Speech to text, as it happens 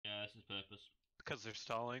Because they're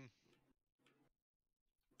stalling.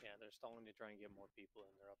 Yeah, they're stalling to try and get more people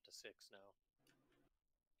in. They're up to 6 now.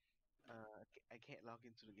 I can't log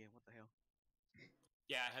into the game. What the hell?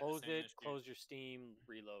 Yeah, I had Close the same it, issue. close your Steam,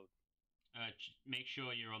 reload. Make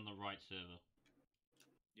sure you're on the right server.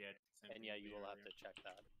 Yeah, same And thing yeah, with you me will have earlier. to check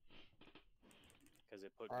that. Because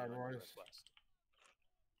it put All me right, on boys. US West.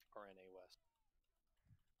 Or NA West.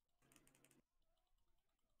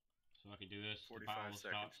 So I can do this. The 45 battle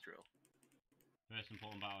seconds, starts. drill. First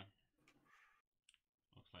important battle.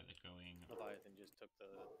 Looks like they're going Leviathan just took the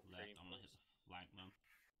left. trading I'm gonna hit post. the flank now.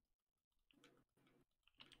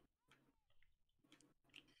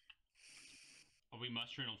 Are we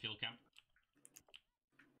mustering on field camp?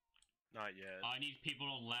 Not yet. I need people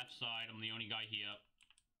on left side. I'm the only guy here.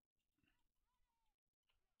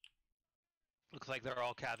 Looks like they're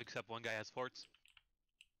all cav except one guy has forts.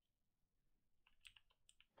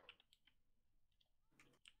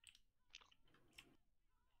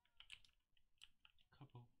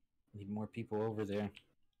 Couple. Need more people over there.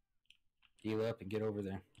 Heal up and get over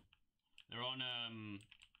there. They're on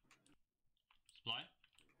supply.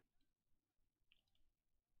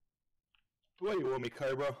 Where you want me,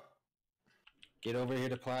 Cobra? Get over here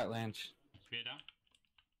to Flatlands. Spear down.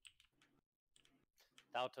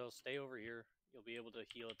 Dalto, stay over here. You'll be able to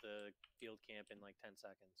heal at the field camp in like 10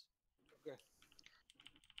 seconds. Okay.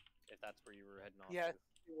 If that's where you were heading off. Yes,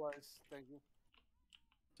 to. it was. Thank you.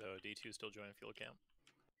 So D2 still joining field camp.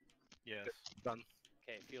 Yes. Done.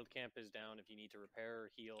 Okay, field camp is down. If you need to repair,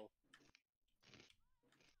 heal.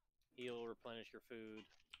 Heal, replenish your food.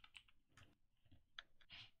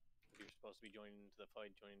 If you're supposed to be joining into the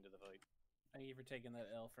fight, join into the fight. Thank you for taking that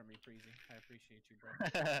L from me, Preezy. I appreciate you, bro.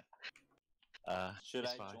 Should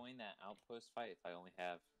I fine. join that outpost fight if I only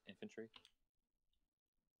have infantry?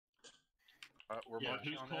 We're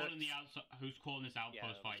marching who's on calling X. the outside? Who's calling this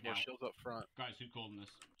outpost fight More now? shields up front. Guys, who's calling this?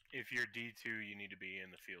 If you're D2, you need to be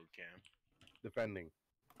in the field camp. Defending.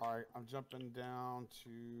 All right, I'm jumping down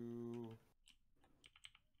to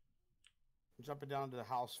the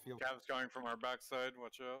house field. Cav's going from our backside.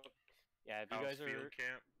 Watch out. Yeah, if you House guys field are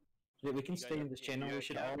camp. Yeah, we can You stay guys- in this yeah, channel. you We guys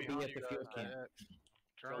should can't all be be on at you the guys, field camp.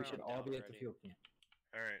 Turn We should around. all be down at the already. field camp.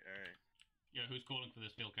 Alright, alright. Yeah, who's calling for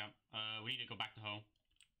this field camp? We need to go back to home.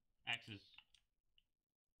 X is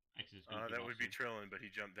gonna That would be awesome. Trillin, but he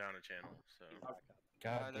jumped down a channel, so.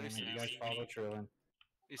 God damn it, you guys follow Trillin.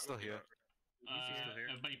 He's still here. still here?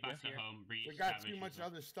 Everybody back to home. Breeze, We got Savage, too much and-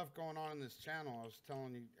 other stuff going on in this channel. I was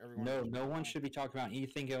telling you, everyone. No one should be talking about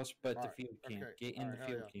anything else but the Alright, field camp. okay, Get in the alright,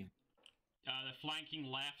 field hell yeah. camp. They're flanking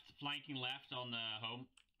left on the home.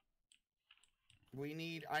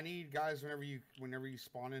 I need guys whenever you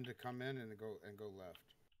spawn in to come in and go left.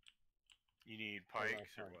 You need Oh, right, pikes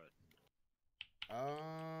or sorry. what?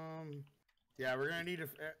 Yeah, we're gonna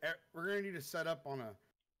need to set up on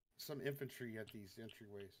some infantry at these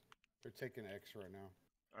entryways. They're taking X right now.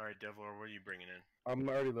 Alright, Devlor, what are you bringing in? I'm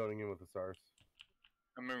already loading in with the SARS.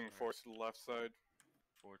 I'm moving force to the left side.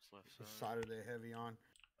 Forts left The side. side are they heavy on?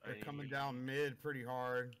 They're I coming need- down mid pretty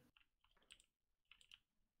hard.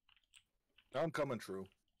 I'm coming true.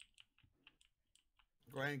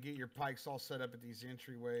 Go ahead and get your pikes all set up at these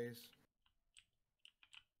entryways.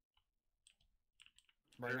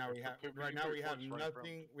 Right now we have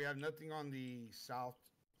nothing. We have nothing on the south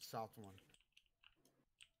one.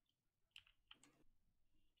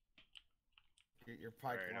 Get your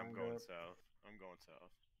pike Alright, I'm lined going up. south. I'm going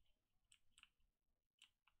south.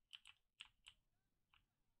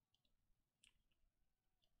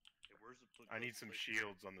 I need some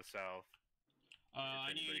shields on the south. I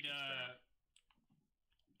If anybody need can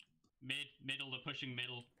spare. middle. They're pushing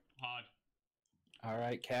middle hard.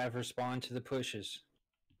 Alright, Cav, respond to the pushes.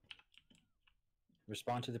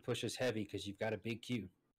 Respond to the pushes heavy because you've got a big queue.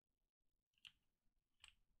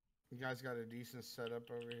 You guys got a decent setup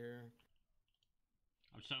over here.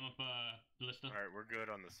 I'm setting up ballista. Alright, we're good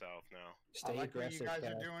on the south now. Stay I like what you aggressive,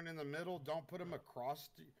 guys are Cav. doing in the middle. Don't put them across.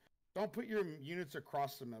 Don't put your units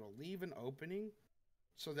across the middle. Leave an opening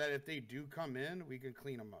so that if they do come in, we can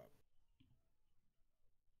clean them up.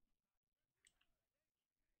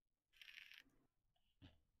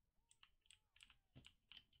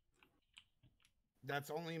 That's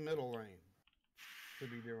only middle lane to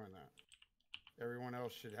be doing that. Everyone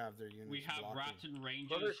else should have their units. We have blocking. rats and rangers.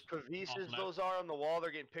 Brothers, off Pavises left. those are on the wall. They're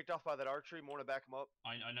getting picked off by that archery. More to back them up.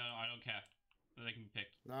 I know. I don't care. They can be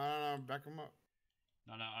picked. No, back them up.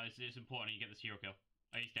 No. It's important. You get this hero kill.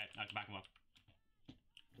 Oh, he's dead. I can back him up.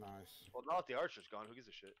 Nice. Well, now that the archer's gone, who gives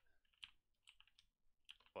a shit?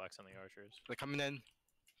 Flex on the archers. They're coming in.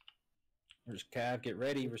 There's Cav, get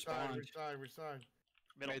ready, Which side, respond. which side?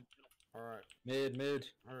 Middle. Mid. All right. Mid.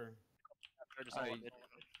 All right.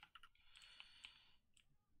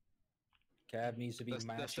 Cav needs to be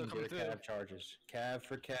matching their cav charges. Cav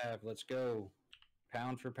for cav, let's go.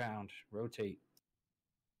 Pound for pound, rotate.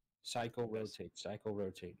 Cycle, rotate, cycle,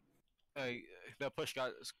 rotate. Hey, their push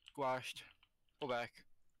got squashed. Pull back.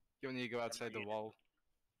 You don't need to go outside the wall.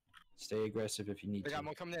 Stay aggressive if you need They to. got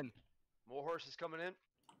more coming in. More horses coming in.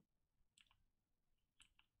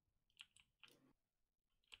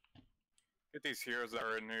 Get these heroes that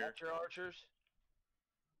are in here. Got your archers.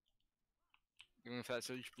 Even if that's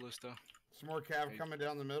each ballista. Some more cav coming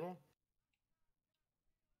down the middle.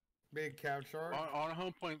 Big cav shard. On a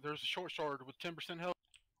home point, there's a short sword with 10% health.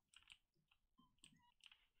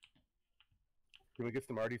 Can we get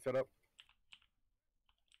some arty set up?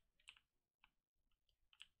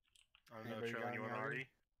 I don't know, Anybody Trell, got you want an Artie?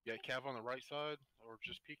 Yeah, Cav on the right side, or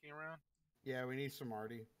just peeking around? Yeah, we need some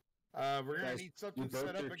arty. We're gonna Guys, need you something broke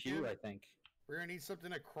set up their again. queue, I think. We're gonna need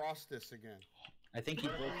something across this again. I think he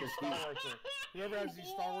Whoever broke his needs queue. stalwarts up. Whoever has these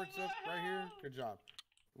stalwarts up right here, good job.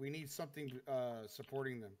 We need something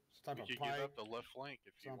supporting them. Some We type could of give pipe. up the left flank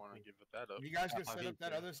if you want to something. give it that up. If you guys can set up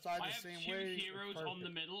that other side I the have same 2 way. heroes on the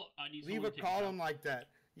perfect. middle. I need Leave someone a to take them column out. like that.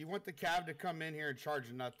 You want the cav to come in here and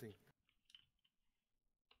charge nothing.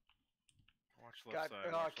 Watch Got left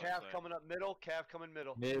side. watch left Cav side. coming up middle. Cav coming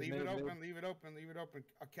middle. Mid, Leave mid, it mid. open, leave it open, leave it open.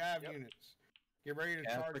 A cav Yep. units. Get ready to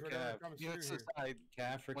Cav charge for whatever cav. comes through Units here. aside.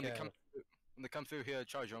 Cav for When they cav. come through here,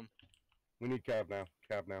 charge them. We need Cav now.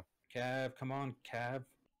 Cav now. Cav, come on, cav.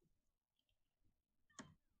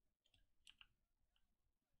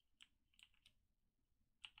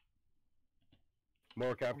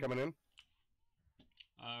 More Cav coming in.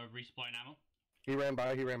 Resupply ammo. He ran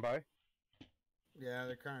by. He ran by. Yeah,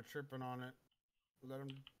 they're kind of tripping on it. Let them.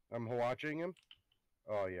 I'm watching him.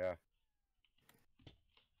 Oh yeah.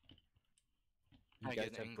 You I guys get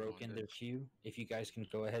an have angle on broken their this. queue. If you guys can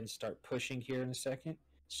go ahead and start pushing here in a second,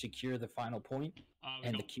 secure the final point, We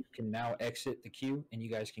and the got queue can now exit the queue, and you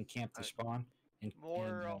guys can camp the spawn. And,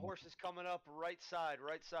 More and, horses coming up right side.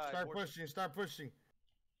 Right side. Start Horses- pushing, start pushing.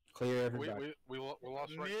 clear everybody. We lost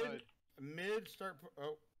right Mid, side. mid, start.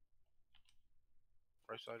 Oh,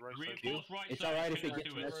 Right side. Right side. reinforce right It's side. alright if it let's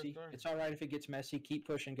gets do it. messy. Sorry. It's alright if it gets messy. Keep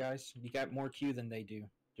pushing, guys. You got more queue than they do.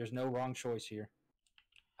 There's no wrong choice here.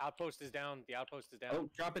 Outpost is down. The outpost is down. Oh,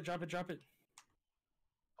 drop it, drop it, drop it.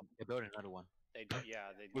 They're building another one. They did, yeah,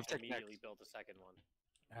 they We've taken immediately next. built a second one.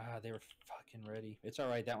 Ah, they were fucking ready. It's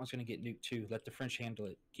alright. That one's gonna get nuked too. Let the French handle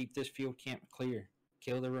it. Keep this field camp clear.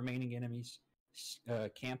 Kill the remaining enemies.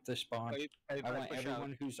 Camp the spawn. I want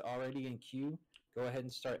everyone who's already in queue, go ahead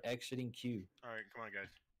and start exiting queue. Alright, come on, guys.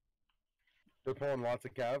 They're pulling lots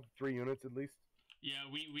of Cav. 3 units at least. Yeah,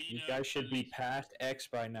 we You need, guys should at be least- past X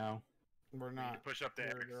by now. we're We need to not. push up the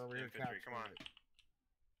They're- X they're over here infantry. Come on. capturing it.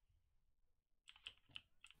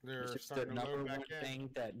 They're It's just the starting to number load one back in. thing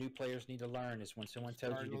that new players need to learn is when someone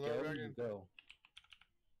tells you Starting to to load go, back you in. go.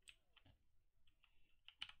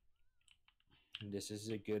 And this is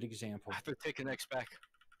a good example. I have to take an X back.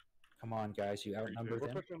 Come on, guys, you outnumber We're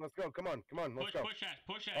them. pushing. Let's go. Come on. Come on. Let's Push, go. push X,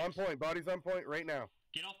 push On X. point. Bodies on point right now.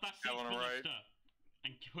 Get off that Cav on six the right. ballista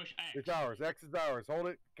and push X. It's ours. X is ours. Hold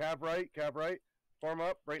it. Cav right. Cav right. Form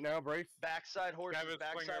up right now. Brace. Backside horses. Cav is swinging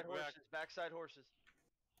Backside up back. horses. Backside horses.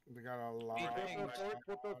 They got a lot. Flip Bang. those forwards.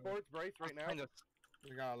 Flip those forwards. Brace right now. Kind of.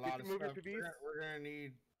 They got a You lot can of move it stuff. to these. We're gonna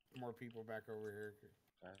need more people back over here.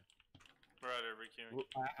 Right, every queuing.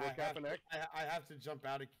 We'll cap an X. I have to jump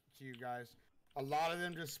out of queue, guys. A lot of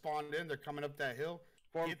them just spawned in. They're coming up that hill.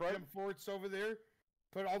 Form Get front. them forts over there.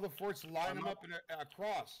 Put all the forts, line them up in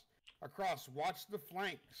across. Across. Watch the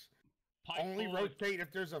flanks. Pipe Only forward. rotate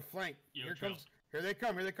if there's a flank. Yo, Here Trill. comes. Here they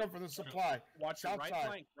come. Here they come from the supply. Watch the South right side.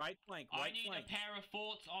 flank, right flank, I right need flank. a pair of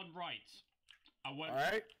forts on right. I won't. All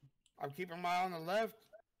right. I'm keeping my eye on the left.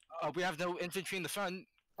 We have no infantry in the front.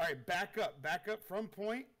 All right. Back up. Back up from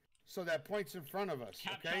point. So that point's in front of us.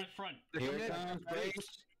 Cap Okay. charge front. They're Here coming in. comes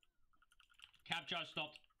Brace. Cap charge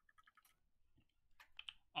stopped.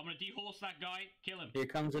 I'm gonna dehorse that guy. Kill him. Here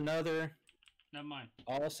comes another. Never mind.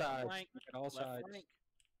 All sides. flank, All left sides. flank.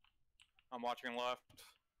 I'm watching left.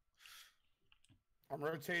 I'm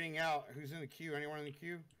rotating out. Who's in the queue? Anyone in the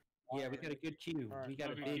queue? Yeah, we got a good queue. All right. We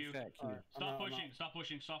got a Good big queue. fat queue. All right. I'm Stop out, I'm pushing. out. Stop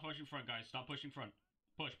pushing. Stop pushing front, guys. Stop pushing front.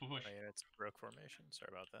 Push. Push. Oh, yeah, it's broke formation. Sorry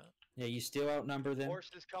about that. Yeah, you still outnumber them.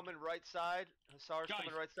 Horses coming right side. Hussars Guys.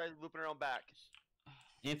 coming right side. Looping around back.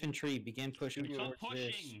 Infantry, begin pushing Stop towards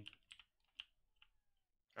this. pushing.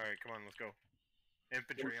 Alright, come on, let's go.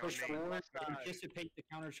 Infantry on Push me. forward. Left side. Anticipate the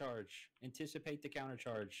countercharge. Anticipate the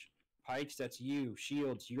countercharge. Pikes, that's you.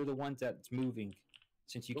 Shields, you're the ones that's moving.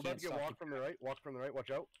 Since you Go back can't and get stop walk from the right. Walk from the right.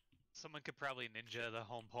 Watch out. Someone could probably ninja the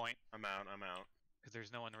home point. I'm out. Because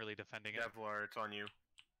there's no one really defending it. Kevlar, it's on you.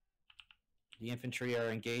 The infantry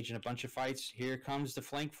are engaged in a bunch of fights. Here comes the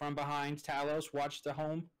flank from behind. Talos, watch the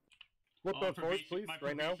home. Flip those forwards, please, my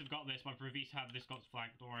right now. Pravis have got this. My Pravis have this got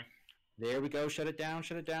flanked. Don't worry. There we go. Shut it down.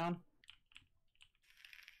 Shut it down.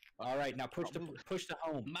 All right, now push the home. Push the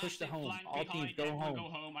Massive home. flank All behind. teams go Everyone home. go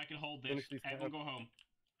home. I can hold this. Finish these Everyone tabs. go home.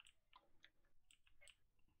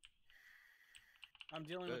 I'm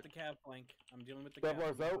dealing with Good. the cab flank. I'm dealing with the cab.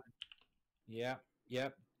 Kevlar's out. Yep.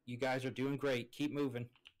 Yep. You guys are doing great. Keep moving.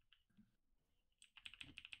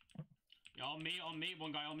 Yeah, on me.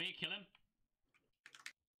 One guy on me. Kill him.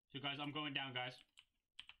 Two guys. I'm going down, guys.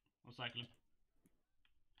 I'm cycling.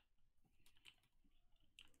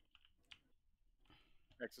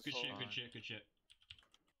 Nexus Good hold shit. on. Good shit. Good shit.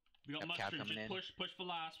 We got Got Cap mustering. coming Just in. push for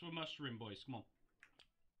last. We're mustering, boys. Come on.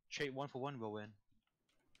 Straight 1-for-1, we'll win.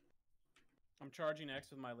 I'm charging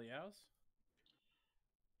X with my Liaos.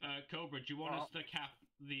 Cobra, do you want us to cap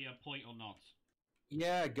the point or not?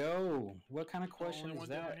 Yeah, go. What kind of question is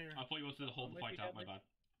that? I thought you wanted to hold the fight out. My bad.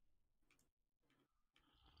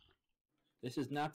 This is not